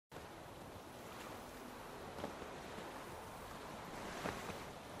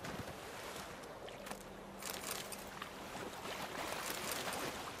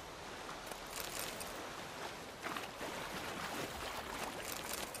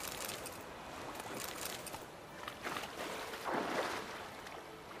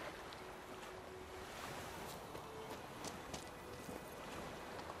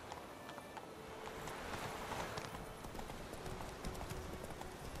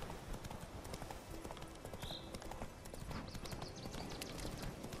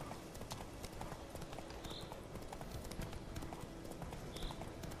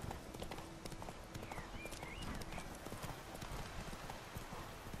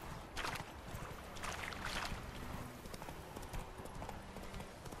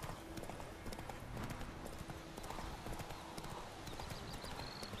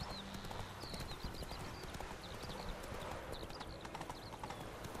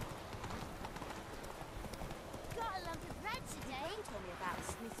tell me about a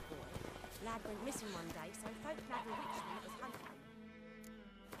Smith boy. Lad went missing one day, so folk had a witch when it was hunting.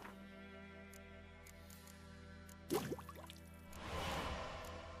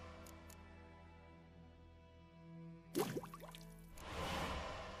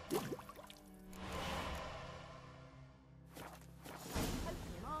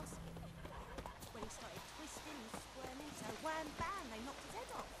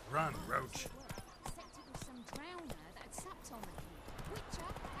 Run, Roach. Except it was some drowner that had supped on him.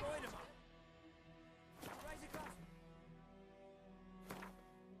 Witcher, Join him up. Raise a glass.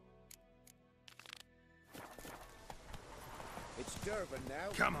 It's Durban now.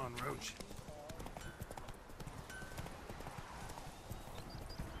 Come on, Roach.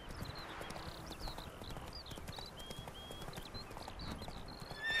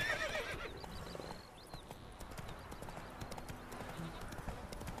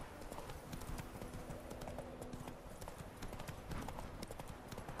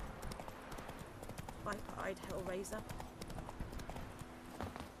 Pipe-eyed Hellraiser.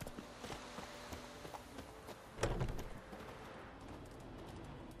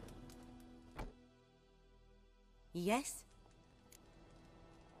 Yes?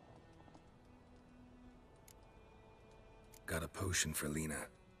 Got a potion for Lena.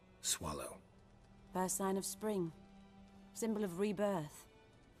 Swallow. First sign of spring. Symbol of rebirth.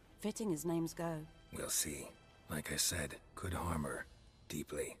 Fitting as names go. We'll see. Like I said, could harm her.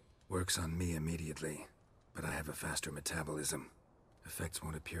 Deeply. Works on me immediately, but I have a faster metabolism. Effects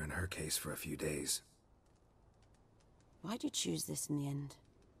won't appear in her case for a few days. Why'd you choose this in the end?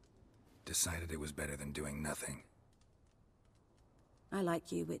 Decided it was better than doing nothing. I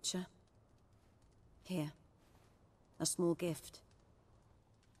like you, Witcher. Here. A small gift.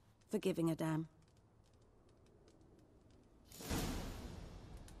 For giving a damn.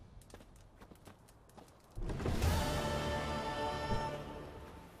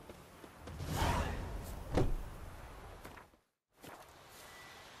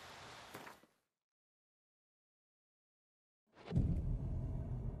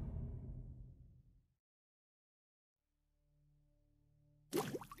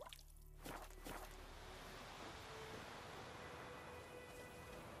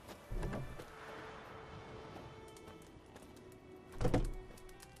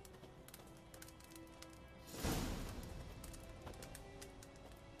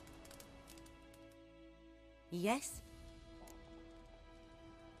 Yes?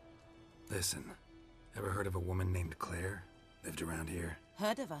 Listen, ever heard of a woman named Claire? Lived around here?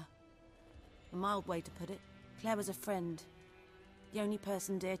 Heard of her? A mild way to put it. Claire was a friend. The only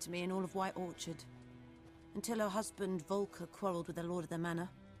person dear to me in all of White Orchard. Until her husband, Volker, quarreled with the lord of the manor.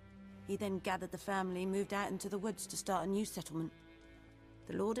 He then gathered the family, moved out into the woods to start a new settlement.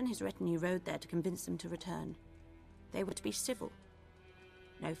 The lord and his retinue rode there to convince them to return. They were to be civil.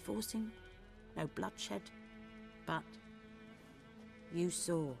 No forcing, no bloodshed. But you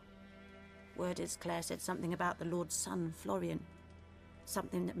saw. Word is Claire said something about the Lord's son, Florian.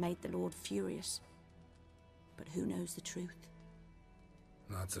 Something that made the Lord furious. But who knows the truth?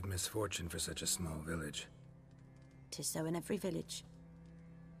 Lots of misfortune for such a small village. 'Tis so in every village.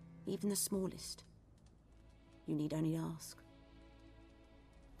 Even the smallest. You need only ask.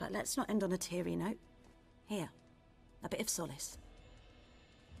 But let's not end on a teary note. Here, a bit of solace.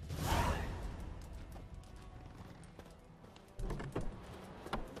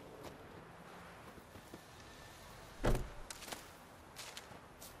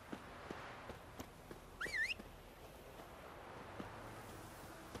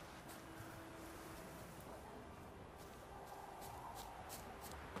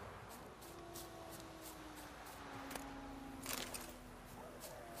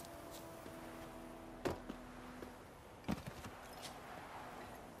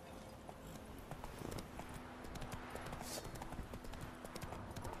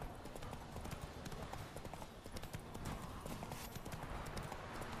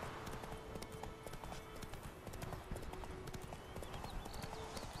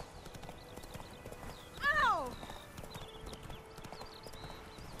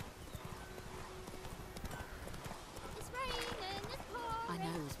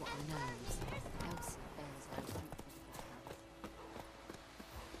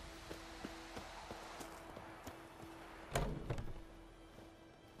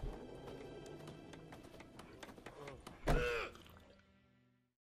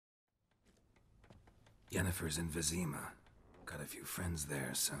 Yennefer's in Vizima. Got a few friends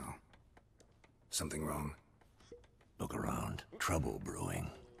there, so... Something wrong? Look around. Trouble brewing.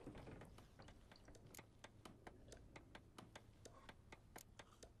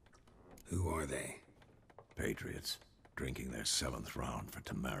 Who are they? Patriots. Drinking their 7th round for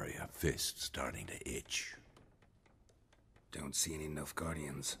Tamaria, fist starting to itch. Don't see any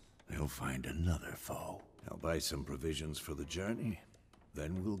Nilfgaardians. They'll find another foe. I'll buy some provisions for the journey,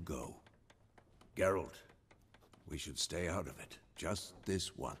 then we'll go. Geralt, we should stay out of it, just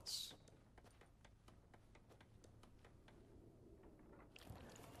this once.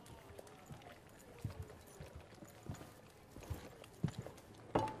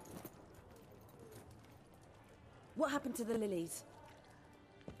 What happened to the lilies?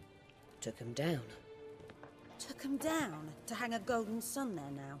 Took him down. Took them down to hang a golden sun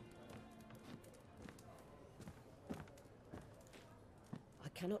there now. I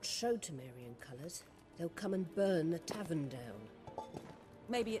cannot show Temerian colours. They'll come and burn the tavern down.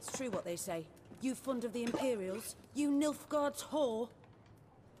 Maybe it's true what they say. You fond of the Imperials? You Nilfgaard's whore?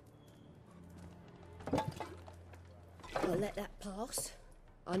 I'll let that pass.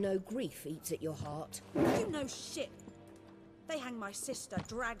 I know grief eats at your heart. You know shit. They hanged my sister,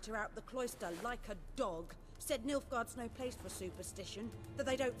 dragged her out the cloister like a dog. Said Nilfgaard's no place for superstition, that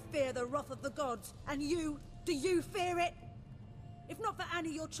they don't fear the wrath of the gods. And you, do you fear it? If not for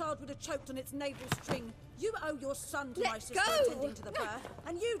Annie, your child would have choked on its navel string. You owe your son to my sister attending to the birth,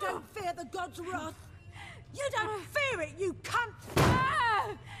 and you don't fear the gods' wrath. You don't fear it, you cunt!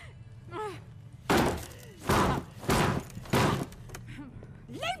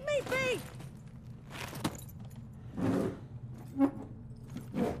 Leave me be!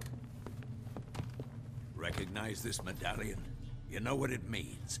 Recognize this medallion? You know what it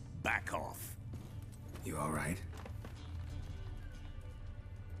means. Back off. You all right?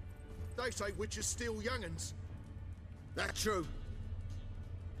 They say witches steal young'uns. That true?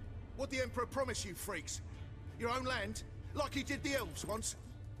 What the Emperor promise you, freaks? Your own land? Like he did the elves once?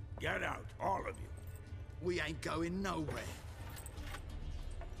 Get out, all of you. We ain't going nowhere.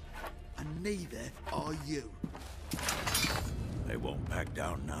 And neither are you. They won't back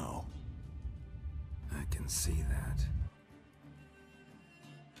down now. I can see that.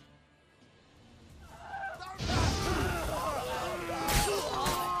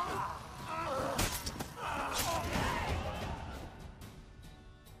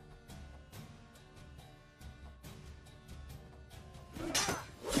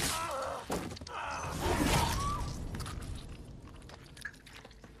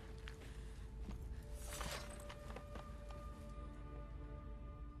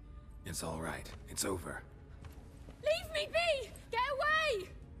 It's all right. It's over. Leave me be! Get away!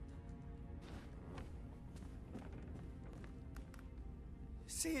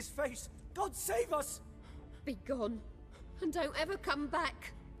 See his face! God save us! Be gone. And don't ever come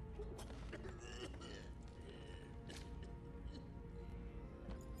back.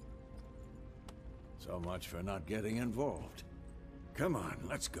 So much for not getting involved. Come on,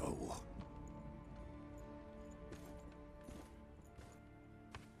 let's go.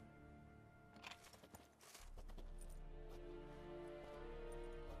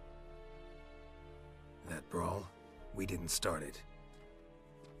 That brawl, we didn't start it.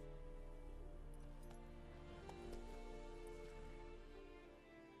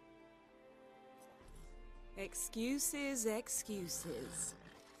 Excuses, excuses.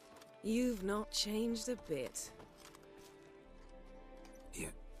 You've not changed a bit.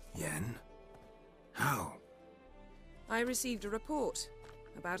 Yen? How? I received a report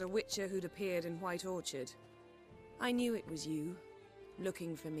about a witcher who'd appeared in White Orchard. I knew it was you,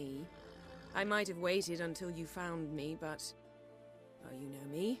 looking for me. I might have waited until you found me, but... well, you know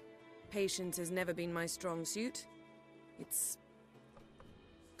me. Patience has never been my strong suit. It's...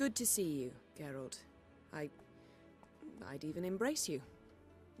 good to see you, Geralt. I'd even embrace you.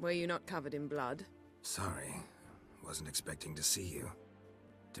 Were you not covered in blood? Sorry. Wasn't expecting to see you.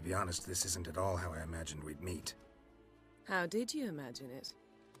 To be honest, this isn't at all how I imagined we'd meet. How did you imagine it?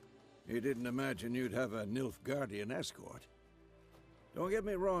 You didn't imagine you'd have a Nilfgaardian escort. Don't get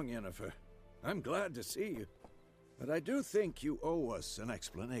me wrong, Yennefer. I'm glad to see you. But I do think you owe us an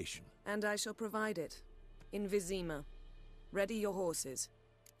explanation. And I shall provide it. In Vizima. Ready your horses.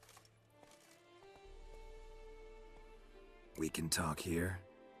 We can talk here.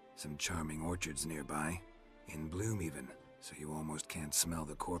 Some charming orchards nearby. In bloom even, so you almost can't smell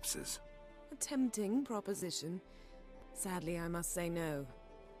the corpses. A tempting proposition. Sadly, I must say no.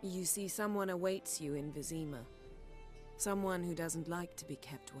 You see, someone awaits you in Vizima. Someone who doesn't like to be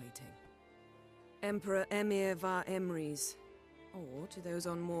kept waiting. Emperor Emir var Emrys, or to those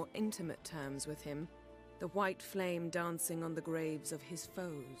on more intimate terms with him, the white flame dancing on the graves of his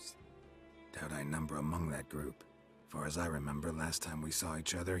foes. Doubt I number among that group. Far as I remember, last time we saw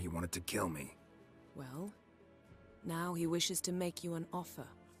each other, he wanted to kill me. Well, now he wishes to make you an offer.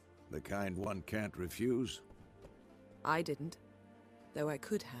 The kind one can't refuse? I didn't, though I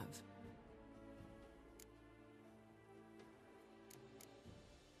could have.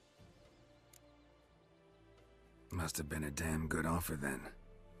 Must have been a damn good offer then.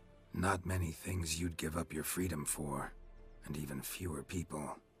 Not many things you'd give up your freedom for, and even fewer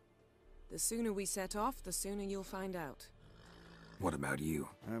people. The sooner we set off, the sooner you'll find out. What about you?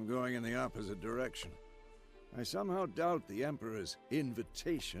 I'm going in the opposite direction. I somehow doubt the Emperor's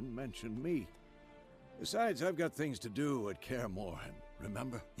invitation mentioned me. Besides, I've got things to do at Kaer Morhen,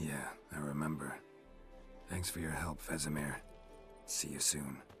 remember? Yeah, I remember. Thanks for your help, Vesemir. See you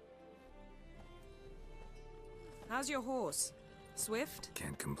soon. How's your horse? Swift?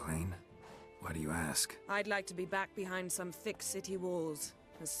 Can't complain. Why do you ask? I'd like to be back behind some thick city walls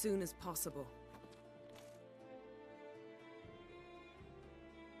as soon as possible.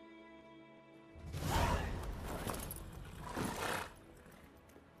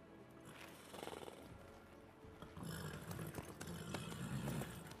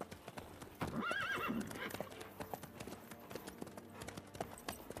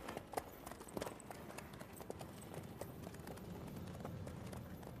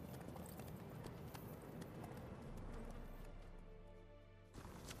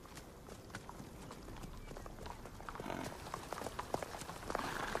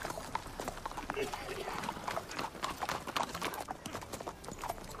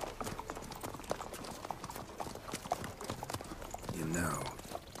 You know,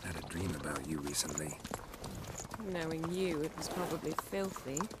 I had a dream about you recently. Knowing you, it was probably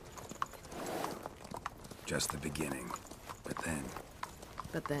filthy. Just the beginning. But then...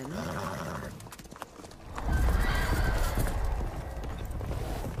 But then...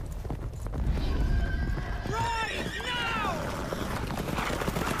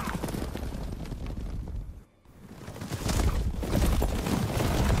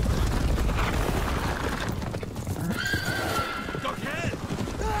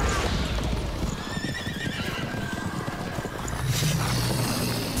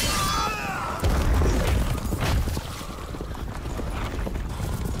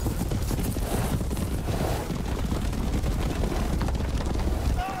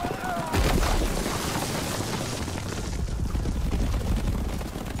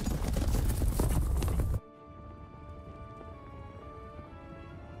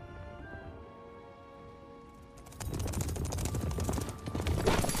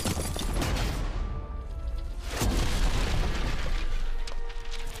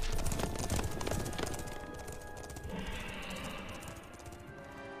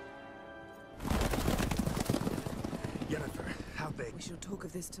 We shall talk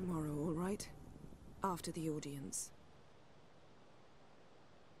of this tomorrow, all right? After the audience.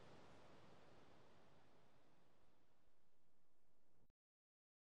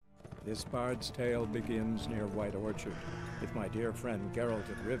 This bard's tale begins near White Orchard, with my dear friend Geralt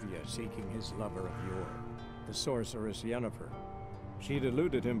of Rivia seeking his lover of yore, the sorceress Yennefer. She'd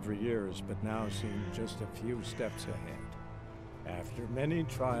eluded him for years, but now seemed just a few steps ahead. After many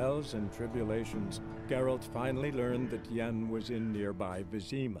trials and tribulations, Geralt finally learned that Yen was in nearby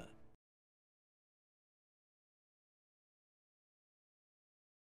Vizima.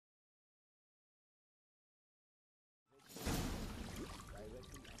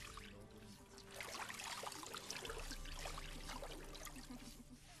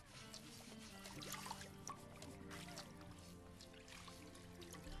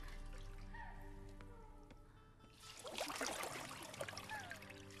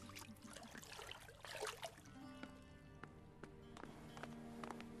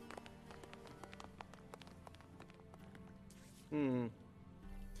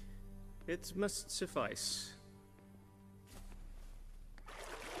 It must suffice.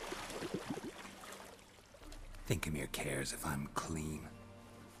 Thinkamir cares if I'm clean.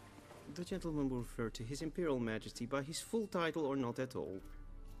 The gentleman will refer to His Imperial Majesty by his full title or not at all.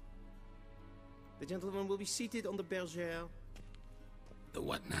 The gentleman will be seated on the bergère. The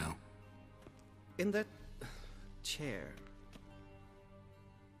what now? In that chair.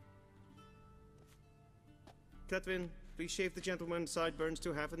 Cletwin, please shave the gentleman's sideburns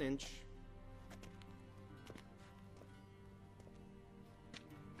to half an inch.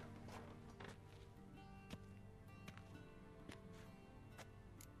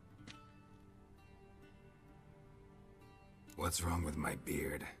 What's wrong with my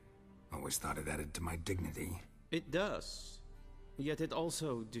beard? Always thought it added to my dignity. It does. Yet it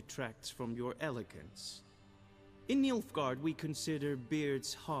also detracts from your elegance. In Nilfgaard, we consider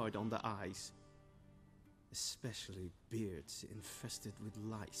beards hard on the eyes. Especially beards infested with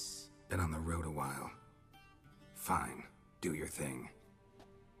lice. Been on the road a while. Fine. Do your thing.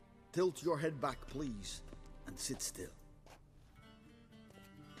 Tilt your head back, please. and sit still.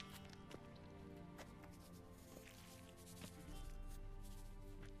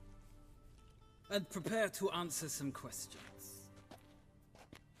 And prepare to answer some questions.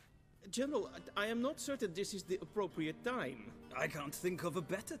 General, I am not certain this is the appropriate time. I can't think of a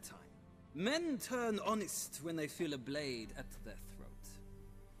better time. Men turn honest when they feel a blade at their throat.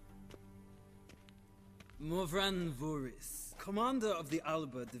 Morvran Voris, commander of the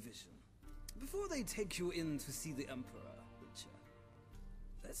Alba Division. Before they take you in to see the Emperor, Witcher,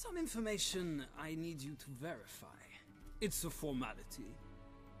 there's some information I need you to verify. It's a formality,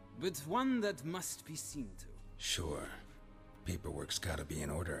 but one that must be seen to. Sure. Paperwork's gotta be in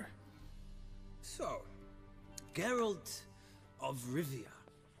order. So, Geralt of Rivia.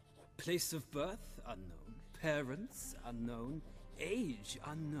 Place of birth unknown, parents unknown, age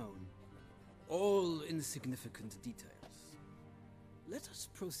unknown. All insignificant details. Let us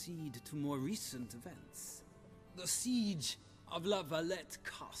proceed to more recent events. The siege of La Valette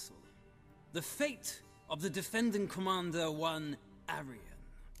Castle. The fate of the defending commander, one Arian.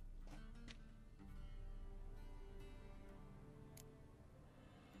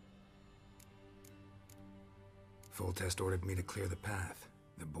 Foltest ordered me to clear the path.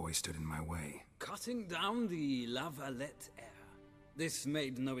 The boy stood in my way. Cutting down the La Valette heir. This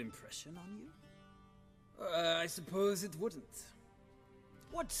made no impression on you? I suppose it wouldn't.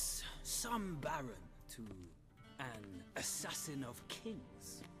 What's some baron to an assassin of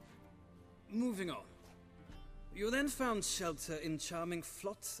kings? Moving on. You then found shelter in charming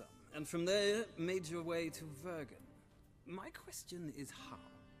Flotsam, and from there made your way to Vergen. My question is how?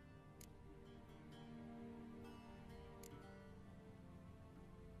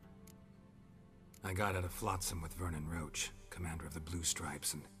 I got out of Flotsam with Vernon Roach, commander of the Blue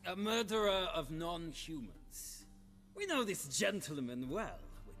Stripes, and... A murderer of non-humans. We know this gentleman well,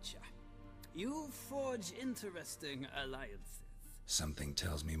 Witcher. You forge interesting alliances. Something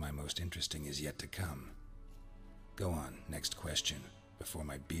tells me my most interesting is yet to come. Go on, next question, before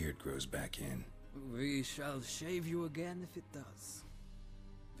my beard grows back in. We shall shave you again if it does.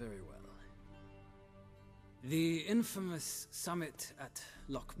 Very well. The infamous summit at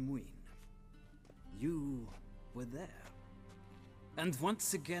Loch Muin. You were there. And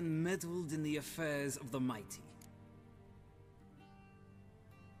once again meddled in the affairs of the mighty.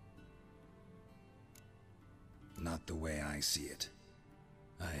 Not the way I see it.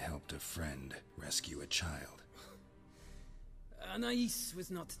 I helped a friend rescue a child. Anais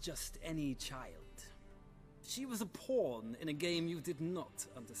was not just any child. She was a pawn in a game you did not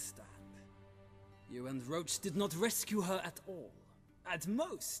understand. You and Roach did not rescue her at all. At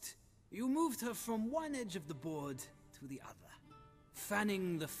most, you moved her from one edge of the board to the other,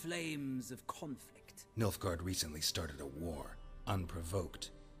 fanning the flames of conflict. Nilfgaard recently started a war,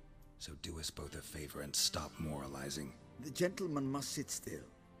 unprovoked. So do us both a favor and stop moralizing. The gentleman must sit still.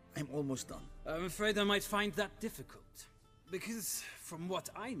 I'm almost done. I'm afraid I might find that difficult. Because, from what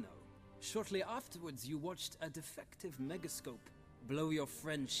I know, shortly afterwards you watched a defective megascope blow your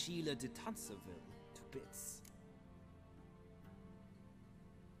friend Sheila de Tanserville to bits.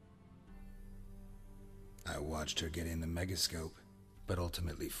 I watched her get in the megascope, but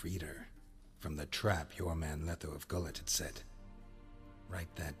ultimately freed her from the trap your man Letho of Gullet had set.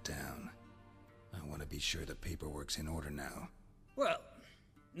 Write that down. I want to be sure the paperwork's in order now. Well,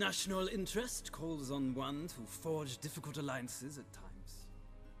 national interest calls on one to forge difficult alliances at times.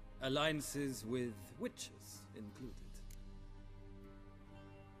 Alliances with witches included.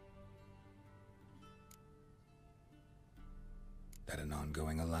 That an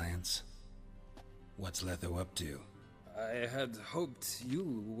ongoing alliance? What's Letho up to? I had hoped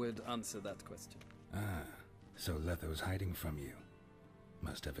you would answer that question. Ah, so Letho's hiding from you.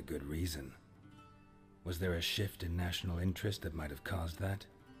 Must have a good reason. Was there a shift in national interest that might have caused that?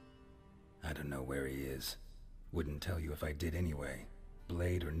 I don't know where he is. Wouldn't tell you if I did anyway.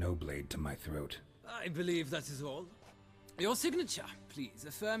 Blade or no blade to my throat. I believe that is all. Your signature, please,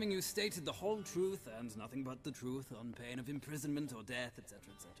 affirming you stated the whole truth and nothing but the truth on pain of imprisonment or death, etc.,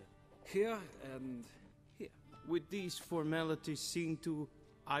 etc. Here and here. With these formalities seen to,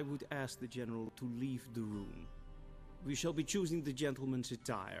 I would ask the General to leave the room. We shall be choosing the gentleman's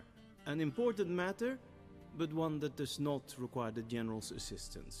attire. An important matter, but one that does not require the General's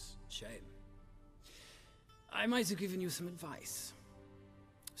assistance. Shame. I might have given you some advice.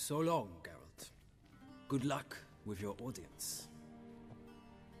 So long, Geralt. Good luck with your audience.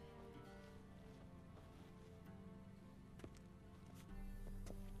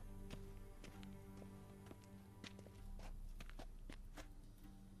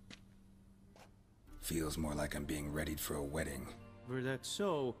 Feels more like I'm being readied for a wedding. Were that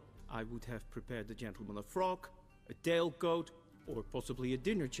so, I would have prepared the gentleman a frock, a tailcoat, or possibly a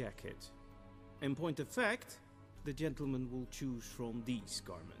dinner jacket. In point of fact, the gentleman will choose from these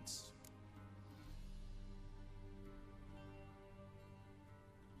garments.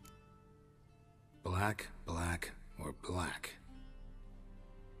 Black, black, or black?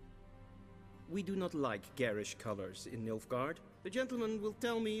 We do not like garish colors in Nilfgaard. The gentleman will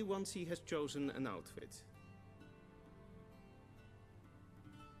tell me once he has chosen an outfit.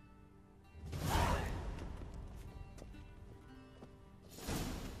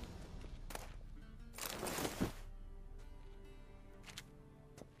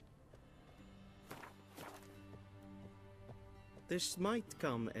 This might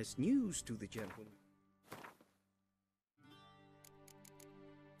come as news to the gentleman.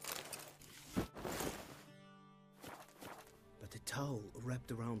 But a towel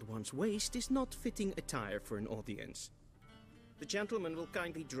wrapped around one's waist is not fitting attire for an audience. The gentleman will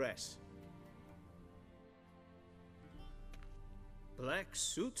kindly dress. Black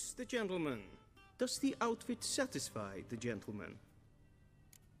suits the gentleman. Does the outfit satisfy the gentleman?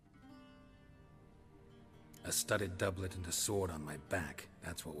 A studded doublet and a sword on my back,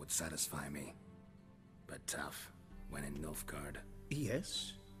 that's what would satisfy me. But tough, when in Nilfgaard.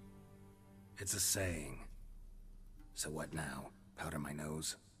 Yes? It's a saying. So what now? Powder my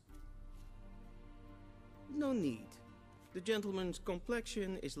nose? No need. The gentleman's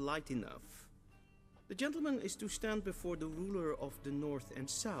complexion is light enough. The gentleman is to stand before the ruler of the North and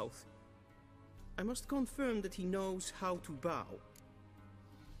South. I must confirm that he knows how to bow.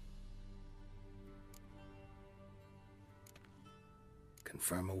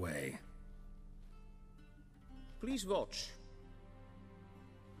 Confirm away. Please watch.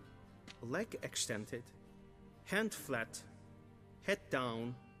 Leg extended, hand flat, head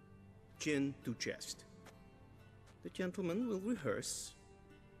down, chin to chest. The gentleman will rehearse.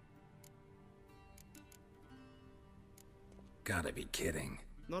 Gotta be kidding.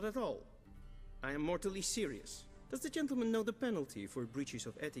 Not at all. I am mortally serious. Does the gentleman know the penalty for breaches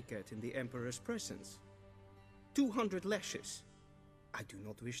of etiquette in the Emperor's presence? 200 lashes. I do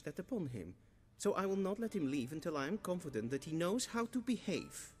not wish that upon him, so I will not let him leave until I am confident that he knows how to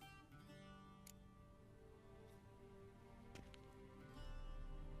behave.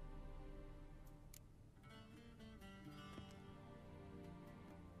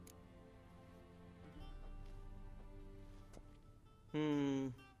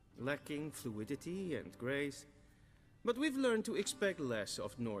 Lacking fluidity and grace, but we've learned to expect less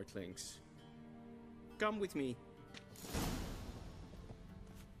of Nordlings. Come with me.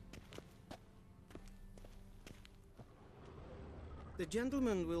 The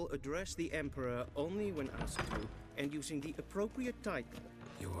gentleman will address the Emperor only when asked to, and using the appropriate title.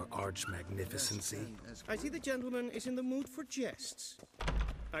 Your Arch-Magnificency? I see the gentleman is in the mood for jests.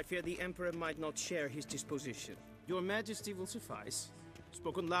 I fear the Emperor might not share his disposition. Your Majesty will suffice.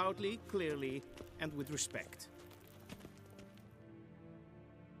 Spoken loudly, clearly, and with respect.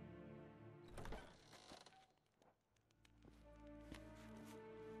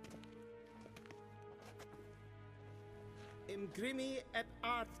 Im grimi eb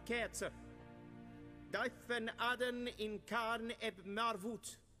art kerze. Daifen aden in karn eb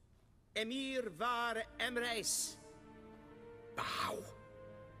marvut. Emir var emreis. Bow.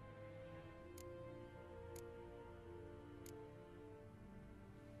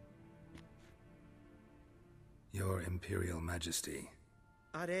 Your Imperial Majesty.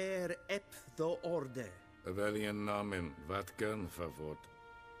 Arer ep the orde. Weljen namen, wat kan favort?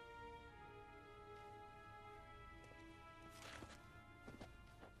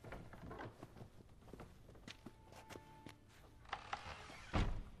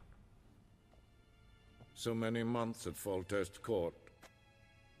 So many months at Foltest Court,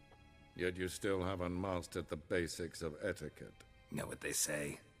 yet you still haven't mastered the basics of etiquette. Know what they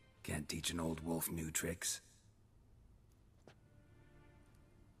say? Can't teach an old wolf new tricks.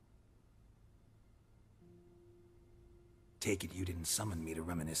 Take it you didn't summon me to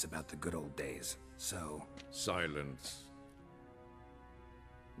reminisce about the good old days, so... Silence.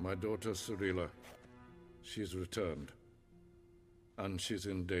 My daughter Cyrilla, she's returned. And she's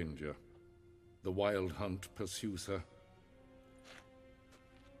in danger. The Wild Hunt pursues her.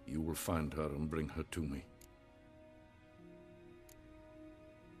 You will find her and bring her to me.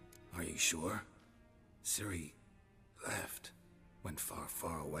 Are you sure? Ciri left. Went far,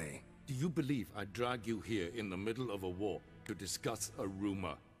 far away. Do you believe I'd drag you here in the middle of a war to discuss a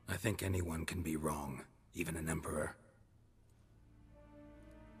rumor? I think anyone can be wrong, even an emperor.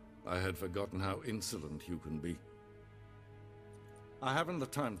 I had forgotten how insolent you can be. I haven't the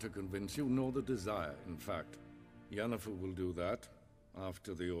time to convince you, nor the desire, in fact. Yennefer will do that,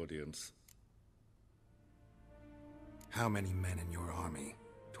 after the audience. How many men in your army?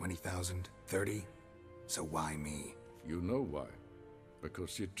 20,000? 30? So why me? You know why.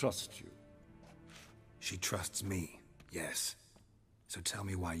 Because she trusts you. She trusts me, yes. So tell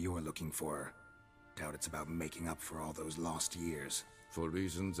me why you're looking for her. Doubt it's about making up for all those lost years. For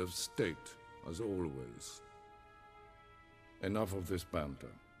reasons of state, as always. Enough of this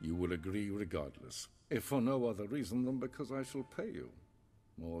banter. You will agree regardless. If for no other reason than because I shall pay you.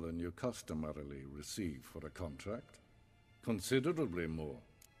 More than you customarily receive for a contract. Considerably more.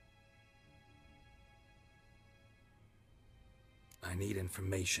 I need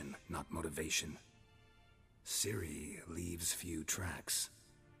information, not motivation. Ciri leaves few tracks.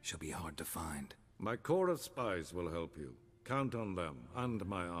 She'll be hard to find. My corps of spies will help you. Count on them, and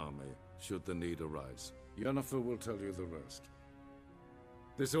my army, should the need arise. Yennefer will tell you the rest.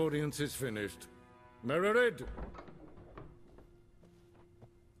 This audience is finished. Mererid!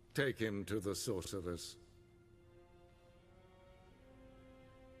 Take him to the sorceress.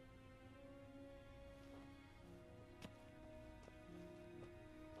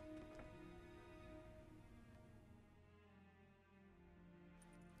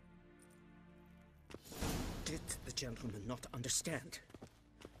 Did the gentleman not understand?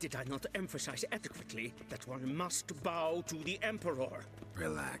 Did I not emphasize adequately that one must bow to the Emperor?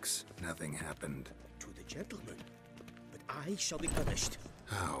 Relax. Nothing happened. To the gentleman. But I shall be punished.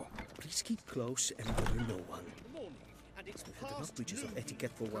 How? Please keep close and bother no one. Morning, and it's I've had enough breaches of noon.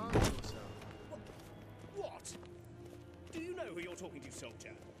 etiquette for one. What? Do you know who you're talking to,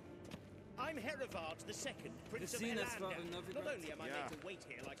 soldier? I'm Herivard II, Prince of Elander. Not only am I made to wait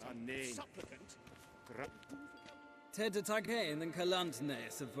here like some supplicant. Ted Tagein and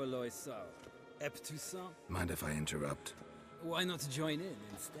Kalantnes of Voloisau. Eptusan? Mind if I interrupt? Why not join in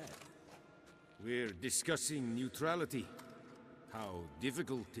instead? We're discussing neutrality. How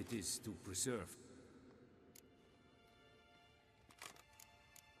difficult it is to preserve.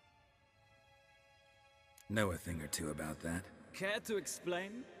 Know a thing or two about that? Care to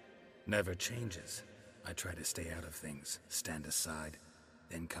explain? Never changes. I try to stay out of things, stand aside.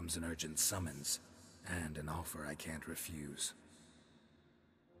 Then comes an urgent summons, and an offer I can't refuse.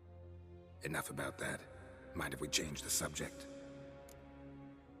 Enough about that. Mind if we change the subject?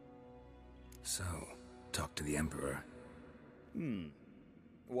 So, talk to the Emperor.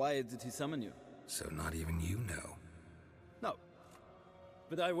 Why did he summon you? So not even you know. No.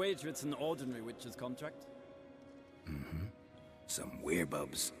 But I wager it's an ordinary witch's contract. Mm-hmm. Some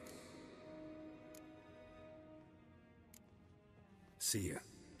werebubs. See ya.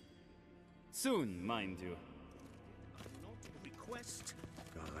 Soon, mind you. Not request.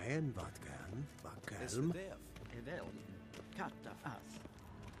 Gaen wat gan, bakelm. Evel, katta as.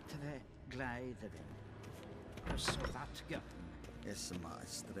 Tre gleideren. Så vatgatten. Esma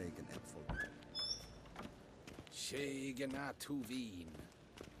stregen äpfel. Tjegena tuvin.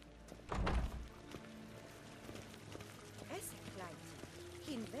 Es kleid.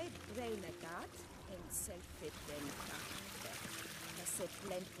 Kin ved Renegard en selvfit den kachte. Esse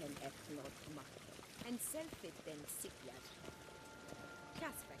blenten etnot makke. En selvfit den siklad.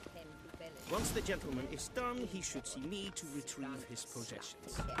 Kasper can be bellen. Once the gentleman is done, he should see me to retrieve his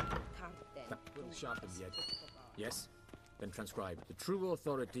possessions. Will sharpen yet. Yes? Then transcribe. The true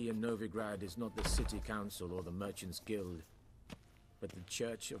authority in Novigrad is not the city council or the merchants' guild, but the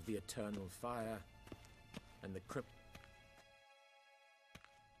Church of the Eternal Fire and the crypt.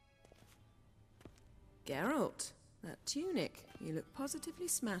 Geralt, that tunic. You look positively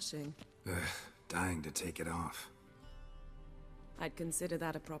smashing. Ugh, dying to take it off. I'd consider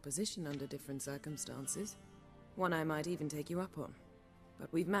that a proposition under different circumstances. One I might even take you up on.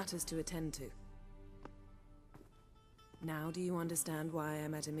 But we've matters to attend to. Now do you understand why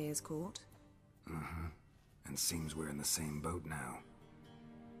I'm at Emir's court? Mm-hmm. And seems we're in the same boat now.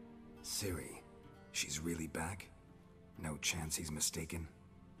 Ciri, she's really back? No chance he's mistaken?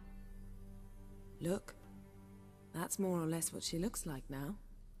 Look. That's more or less what she looks like now.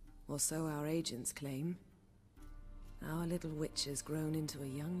 Or so our agents claim. Our little witch has grown into a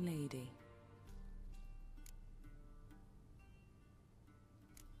young lady.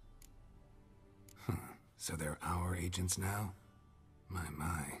 So they're our agents now?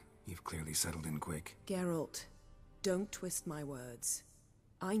 My, you've clearly settled in quick. Geralt, don't twist my words.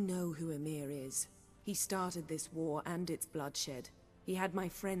 I know who Emir is. He started this war and its bloodshed. He had my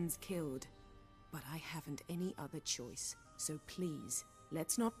friends killed. But I haven't any other choice. So please,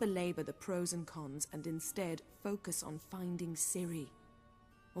 let's not belabor the pros and cons and instead focus on finding Ciri.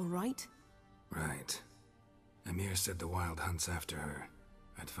 All right? Right. Emir said the Wild hunt's after her.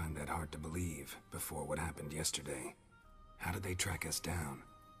 I'd find that hard to believe before what happened yesterday. How did they track us down?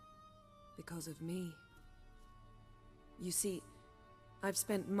 Because of me. You see, I've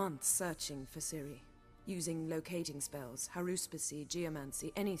spent months searching for Ciri, using locating spells, haruspicy,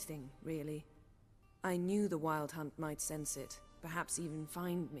 geomancy, anything, really. I knew the Wild Hunt might sense it, perhaps even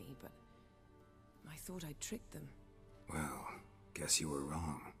find me, but I thought I'd tricked them. Well, guess you were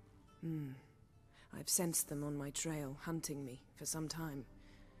wrong. I've sensed them on my trail, hunting me, for some time.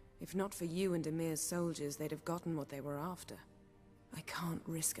 If not for you and Emir's soldiers, they'd have gotten what they were after. I can't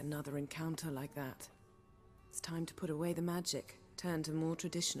risk another encounter like that. It's time to put away the magic, turn to more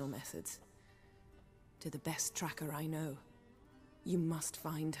traditional methods. To the best tracker I know. You must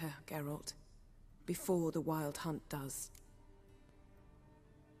find her, Geralt. Before the Wild Hunt does.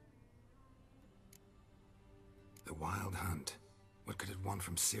 The Wild Hunt? What could it want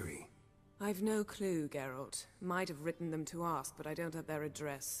from Ciri? I've no clue, Geralt. Might have written them to ask, but I don't have their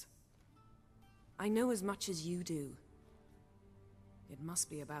address. I know as much as you do. It must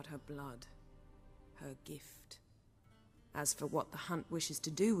be about her blood. Her gift. As for what the Hunt wishes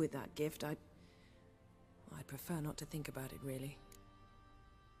to do with that gift, I'd prefer not to think about it, really.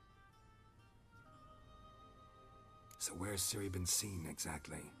 So where's Ciri been seen,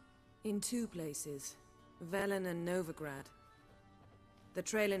 exactly? In 2 places. Velen and Novigrad. The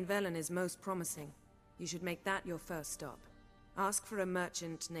trail in Velen is most promising. You should make that your first stop. Ask for a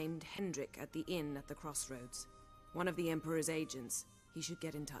merchant named Hendrik at the inn at the crossroads. One of the Emperor's agents. He should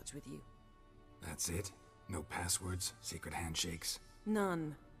get in touch with you. That's it? No passwords, secret handshakes?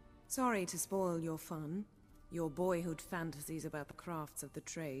 None. Sorry to spoil your fun. Your boyhood fantasies about the crafts of the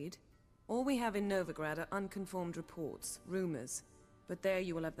trade. All we have in Novigrad are unconfirmed reports, rumors. But there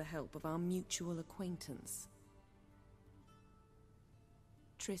you will have the help of our mutual acquaintance.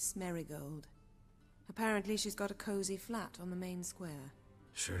 Triss Merigold. Apparently she's got a cozy flat on the main square.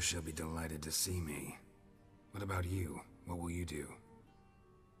 Sure she'll be delighted to see me. What about you? What will you do?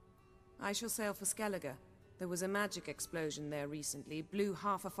 I shall sail for Skellige. There was a magic explosion there recently, blew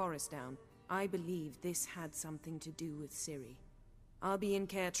half a forest down. I believe this had something to do with Ciri. I'll be in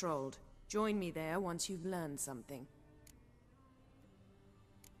Caer Trold. Join me there once you've learned something.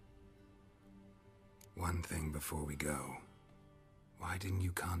 One thing before we go. Why didn't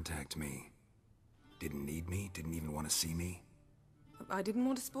you contact me? Didn't need me? Didn't even want to see me? I didn't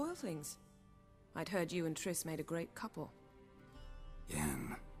want to spoil things. I'd heard you and Triss made a great couple.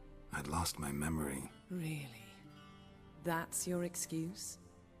 Yen, I'd lost my memory. Really? That's your excuse?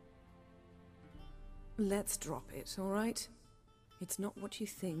 Let's drop it, all right? It's not what you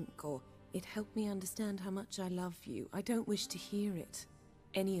think, or it helped me understand how much I love you. I don't wish to hear it.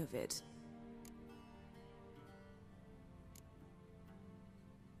 Any of it.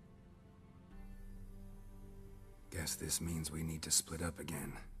 Guess this means we need to split up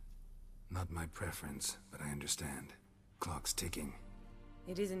again. Not my preference, but I understand. Clock's ticking.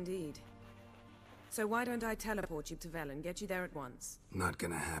 It is indeed. So why don't I teleport you to Velen, get you there at once? Not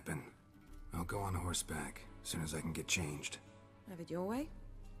gonna happen. I'll go on horseback, as soon as I can get changed. Have it your way?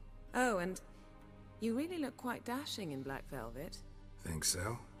 Oh, and you really look quite dashing in black velvet. Think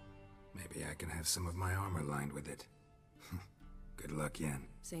so? Maybe I can have some of my armor lined with it. Good luck, Yen.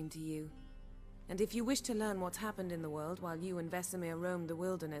 Same to you. And if you wish to learn what's happened in the world while you and Vesemir roamed the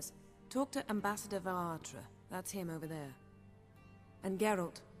wilderness, talk to Ambassador Varatra. That's him over there. And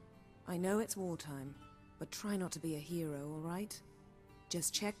Geralt, I know it's wartime, but try not to be a hero, all right?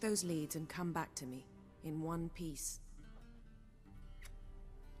 Just check those leads and come back to me, in one piece.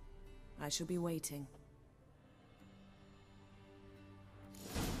 I shall be waiting.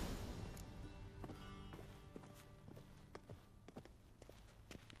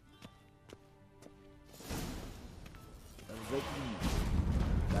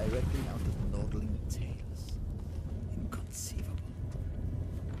 Directly out of Nordling tales. Inconceivable.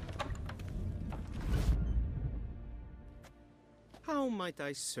 How might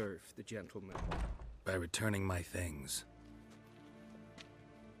I serve the gentleman? By returning my things.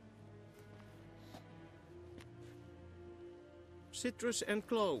 Citrus and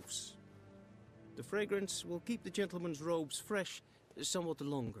cloves. The fragrance will keep the gentleman's robes fresh somewhat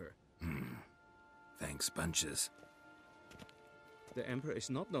longer. Thanks, bunches. The Emperor is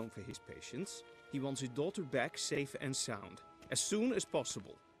not known for his patience. He wants his daughter back safe and sound, as soon as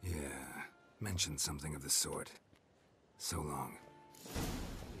possible. Yeah, mentioned something of the sort. So long.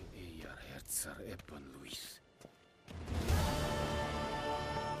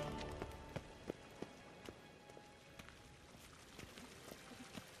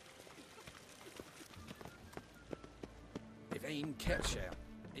 If ein catcher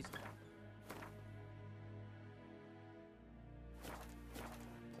is...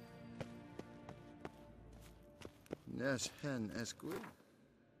 There's hen as good.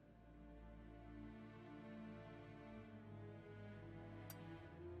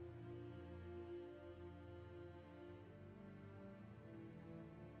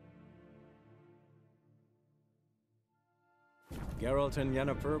 Geralt and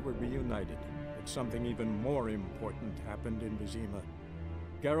Yennefer were reunited, but something even more important happened in Vizima.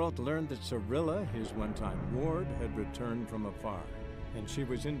 Geralt learned that Cirilla, his one-time ward, had returned from afar, and she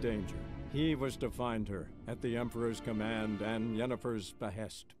was in danger. He was to find her, at the Emperor's command and Yennefer's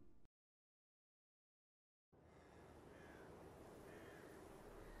behest.